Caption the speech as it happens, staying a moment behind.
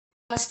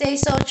Stay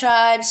Soul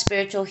Tribe,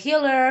 spiritual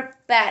healer,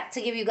 back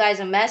to give you guys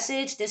a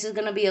message. This is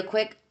going to be a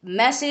quick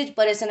message,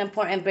 but it's an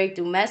important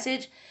breakthrough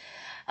message.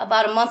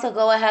 About a month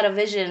ago, I had a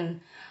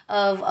vision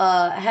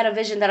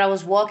that I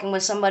was walking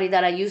with somebody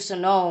that I used to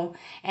know,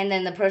 and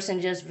then the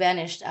person just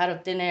vanished out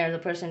of thin air. The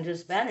person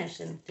just vanished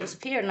and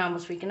disappeared, and I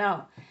was freaking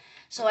out.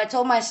 So I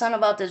told my son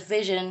about this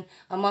vision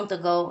a month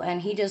ago,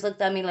 and he just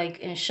looked at me like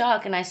in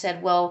shock. And I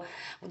said, well,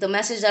 the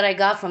message that I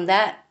got from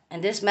that,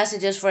 and this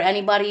message is for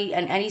anybody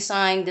and any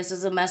sign, this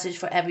is a message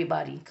for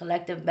everybody,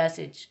 collective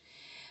message.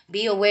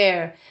 Be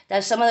aware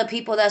that some of the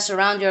people that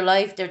surround your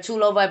life, they're too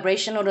low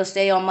vibrational to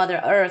stay on Mother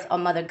Earth,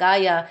 on Mother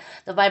Gaia.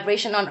 The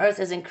vibration on Earth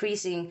is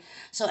increasing.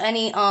 So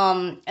any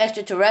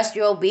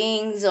extraterrestrial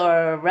beings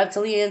or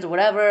reptilians or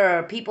whatever,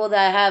 or people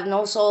that have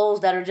no souls,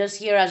 that are just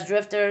here as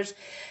drifters,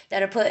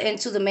 that are put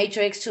into the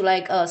matrix to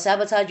like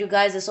sabotage you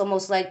guys. It's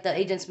almost like the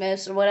Agent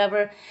Smiths or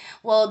whatever.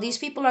 Well, these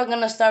people are going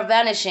to start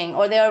vanishing,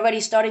 or they're already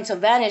starting to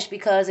vanish,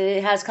 because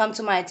it has come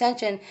to my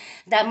attention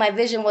that my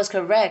vision was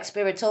correct.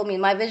 Spirit told me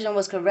my vision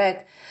was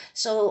correct.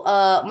 So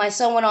my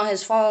son went on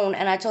his phone,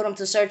 and I told him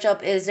to search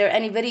up, is there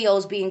any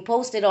videos being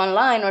posted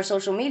online or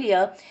social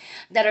media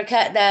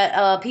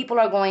that people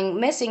are going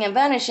missing and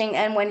vanishing?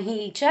 And when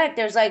he checked,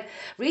 there's like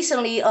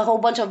recently a whole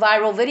bunch of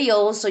viral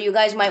videos. So you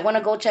guys might want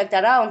to go check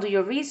that out and do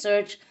your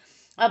research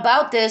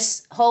about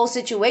this whole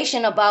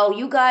situation. About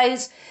you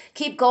guys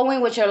keep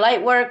going with your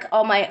light work.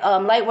 All my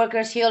light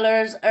workers,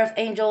 healers, earth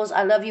angels,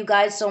 I love you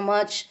guys so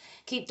much.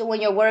 Keep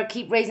doing your work.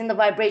 Keep raising the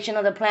vibration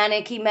of the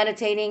planet. Keep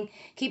meditating.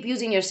 Keep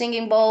using your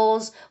singing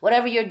bowls.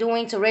 Whatever you're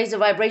doing to raise the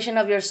vibration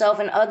of yourself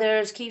and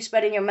others. Keep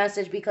spreading your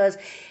message, because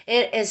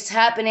it is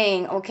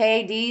happening,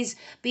 okay? These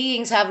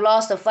beings have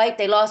lost a fight.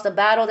 They lost a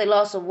battle. They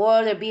lost a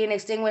war. They're being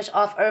extinguished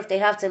off Earth. They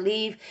have to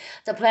leave.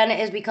 The planet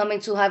is becoming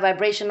too high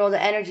vibrational.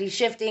 The energy is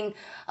shifting.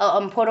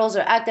 Portals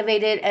are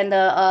activated. And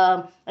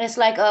it's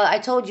like I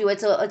told you,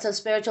 it's a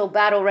spiritual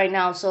battle right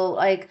now. So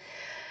like,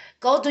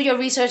 go do your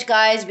research,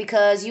 guys,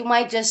 because you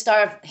might just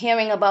start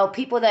hearing about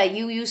people that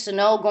you used to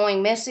know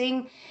going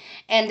missing.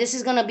 And this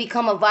is going to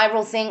become a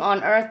viral thing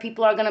on Earth.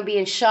 People are going to be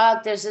in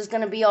shock. This is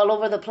going to be all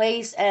over the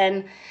place.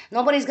 And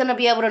nobody's going to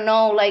be able to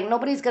know. Like,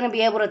 nobody's going to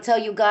be able to tell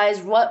you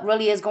guys what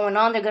really is going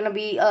on. They're going to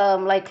be,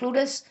 like,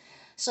 clueless.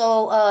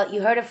 So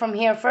you heard it from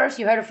here first.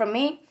 You heard it from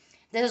me.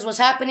 This is what's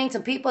happening to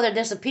people. They're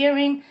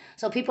disappearing.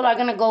 So people are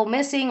going to go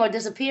missing or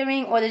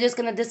disappearing. Or they're just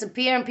going to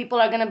disappear. And people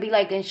are going to be,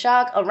 like, in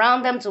shock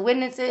around them to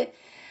witness it.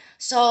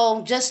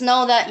 So just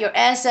know that your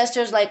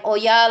ancestors, like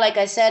Oya, like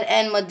I said,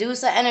 and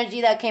Medusa energy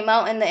that came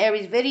out in the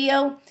Aries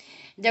video,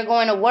 they're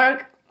going to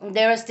work.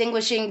 They're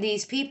extinguishing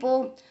these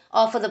people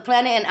off of the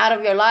planet and out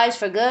of your lives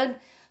for good.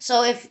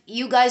 So if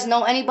you guys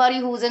know anybody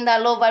who's in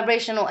that low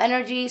vibrational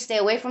energy, stay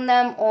away from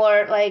them,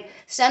 or like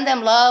send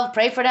them love,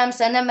 pray for them,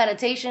 send them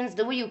meditations,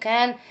 do what you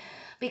can.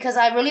 Because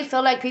I really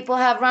feel like people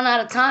have run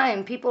out of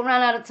time. People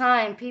run out of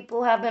time.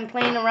 People have been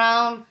playing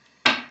around.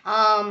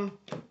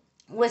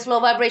 With low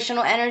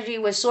vibrational energy,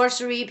 with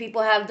sorcery.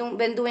 People have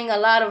been doing a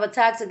lot of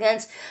attacks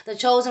against the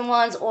chosen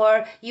ones,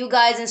 or you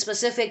guys in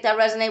specific that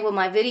resonate with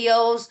my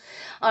videos.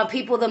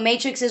 People, the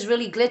matrix is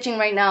really glitching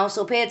right now,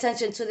 so pay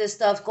attention to this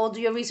stuff. Go do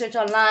your research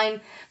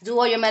online, do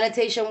all your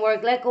meditation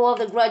work, let go of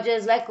the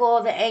grudges, let go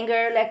of the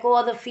anger, let go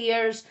of the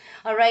fears.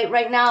 All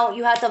right now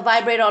you have to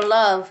vibrate on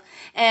love.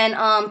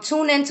 And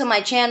tune into my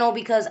channel,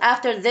 because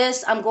after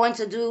this I'm going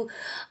to do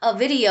a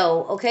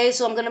video. Okay,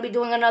 so I'm going to be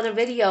doing another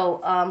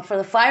video for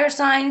the fire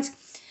signs.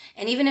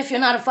 And even if you're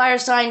not a fire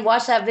sign,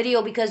 watch that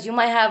video, because you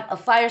might have a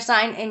fire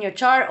sign in your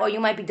chart, or you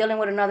might be dealing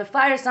with another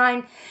fire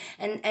sign.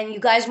 And you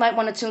guys might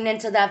want to tune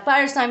into that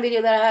fire sign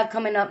video that I have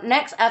coming up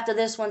next after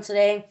this one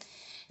today,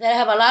 that I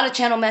have a lot of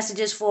channel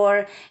messages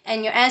for.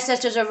 And your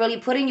ancestors are really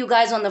putting you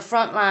guys on the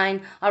front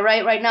line, all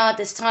right now at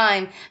this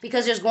time,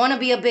 because there's going to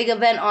be a big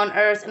event on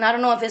Earth. And I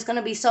don't know if it's going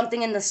to be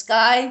something in the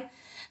sky.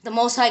 The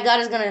Most High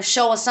God is going to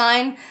show a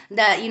sign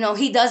that, you know,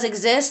 he does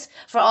exist.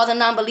 For all the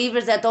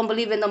non-believers that don't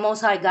believe in the Most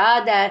High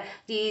God, that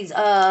these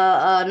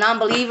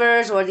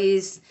non-believers or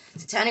these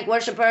satanic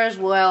worshipers,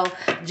 well,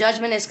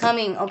 judgment is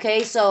coming,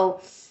 okay?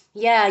 So,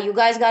 yeah, you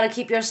guys got to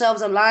keep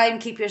yourselves aligned,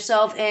 keep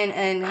yourself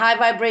in high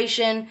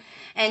vibration,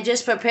 and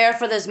just prepare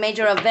for this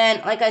major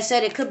event. Like I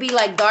said, it could be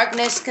like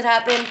darkness could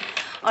happen,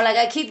 or like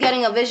I keep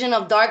getting a vision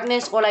of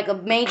darkness, or like a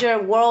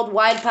major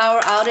worldwide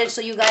power outage.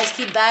 So you guys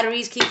keep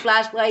batteries, keep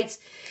flashlights,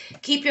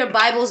 keep your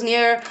Bibles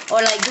near,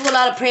 or like do a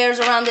lot of prayers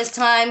around this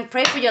time.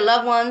 Pray for your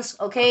loved ones,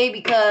 okay?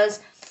 Because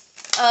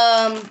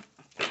I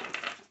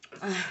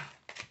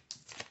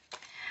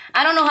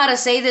don't know how to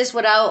say this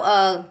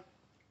without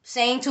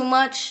saying too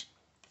much.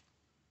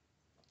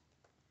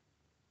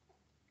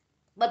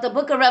 But the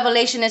book of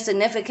Revelation is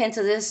significant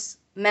to this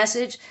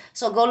message.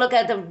 So go look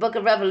at the book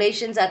of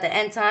Revelations at the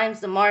end times,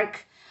 the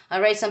mark.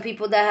 All right, some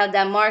people that have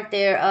that mark,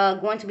 they're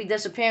going to be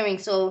disappearing.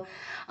 So,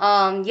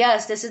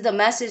 yes, this is the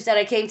message that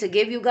I came to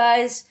give you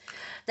guys.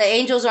 The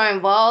angels are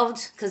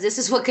involved, because this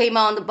is what came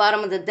out on the bottom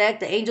of the deck.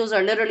 The angels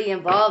are literally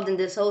involved in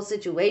this whole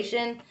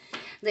situation.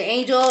 The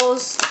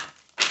angels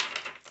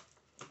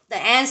the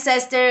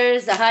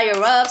ancestors, the higher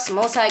ups,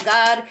 Most High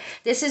God.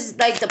 This is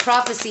like the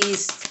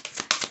prophecies.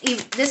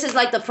 This is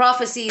like the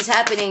prophecies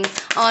happening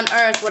on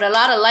earth, where a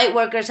lot of light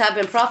workers have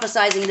been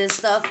prophesizing this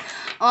stuff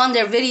on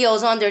their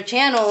videos, on their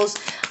channels.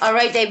 All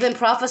right, they've been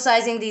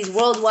prophesizing these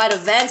worldwide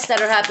events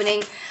that are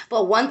happening.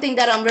 But one thing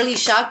that I'm really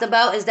shocked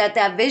about is that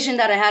that vision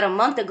that I had a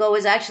month ago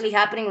is actually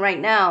happening right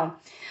now.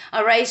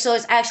 All right, so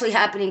it's actually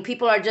happening.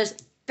 People are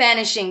just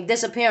vanishing,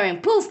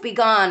 disappearing, poof, be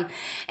gone,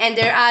 and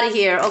they're out of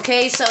here.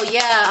 Okay, so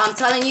yeah, I'm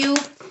telling you,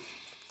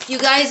 you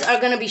guys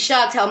are going to be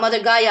shocked how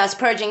Mother Gaia is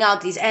purging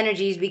out these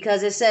energies,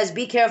 because it says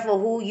be careful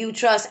who you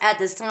trust at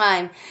this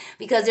time,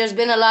 because there's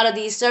been a lot of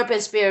these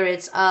serpent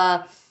spirits,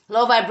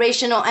 low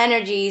vibrational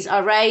energies,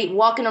 all right,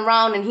 walking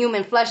around in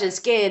human flesh and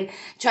skin,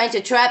 trying to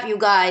trap you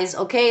guys,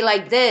 okay,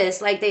 like this,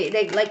 like they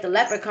like the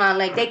leprechaun,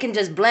 like they can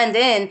just blend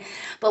in,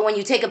 but when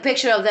you take a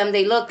picture of them,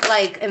 they look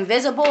like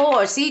invisible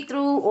or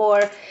see-through,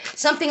 or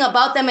something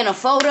about them in a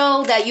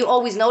photo that you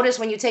always notice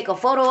when you take a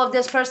photo of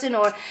this person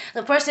or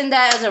the person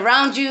that is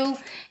around you.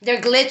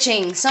 They're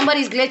glitching.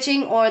 Somebody's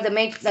glitching, or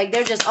like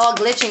they're just all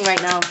glitching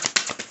right now.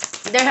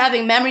 They're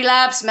having memory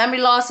lapse, memory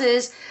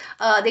losses.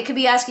 They could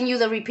be asking you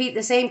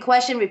the same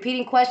question,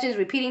 repeating questions,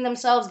 repeating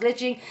themselves,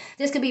 glitching.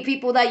 This could be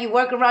people that you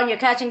work around, you're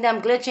catching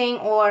them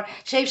glitching or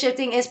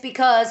shape-shifting. It's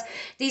because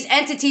these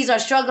entities are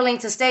struggling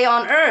to stay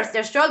on Earth.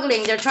 They're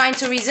struggling. They're trying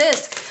to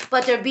resist,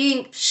 but they're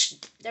being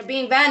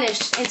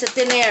vanished into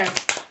thin air.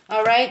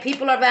 All right?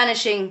 People are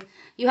vanishing.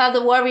 You have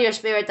the warrior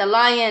spirit, the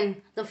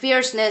lion, the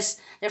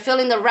fierceness. They're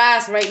feeling the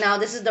wrath right now.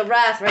 This is the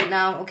wrath right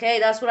now. Okay?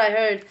 That's what I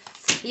heard.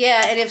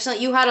 Yeah, and if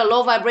you had a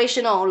low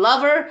vibrational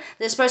lover,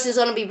 this person's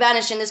going to be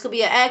vanishing. This could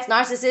be an ex,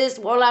 narcissist,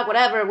 warlock,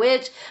 whatever,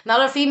 witch,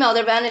 male or female,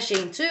 they're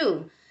vanishing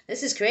too.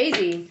 This is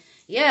crazy.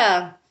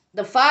 Yeah,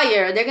 the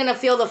fire, they're going to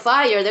feel the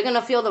fire. They're going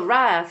to feel the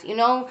wrath, you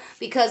know,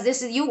 because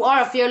you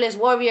are a fearless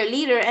warrior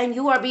leader, and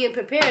you are being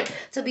prepared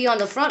to be on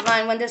the front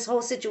line when this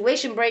whole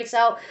situation breaks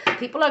out.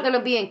 People are going to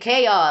be in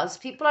chaos.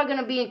 People are going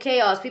to be in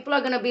chaos. People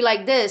are going to be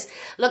like this,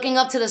 looking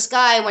up to the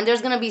sky when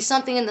there's going to be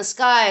something in the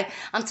sky.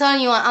 I'm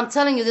telling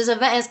you, this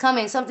event is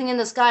coming, something in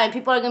the sky, and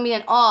people are going to be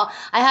in awe.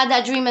 I had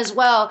that dream as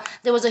well.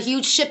 There was a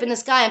huge ship in the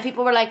sky, and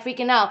people were like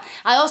freaking out.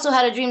 I also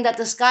had a dream that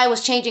the sky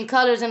was changing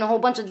colors, and a whole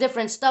bunch of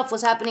different stuff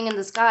was happening in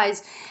the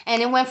skies. And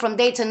it went from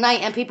day to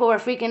night, and people were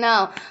freaking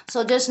out.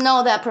 So just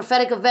know that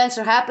prophetic events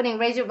are happening.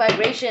 Raise your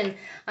vibration.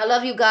 I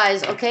love you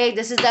guys, okay?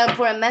 This is the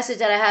important message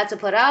that I had to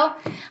put out.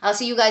 I'll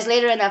see you guys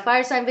later in that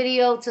fire sign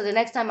video. Till the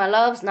next time, my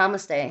loves.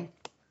 Namaste.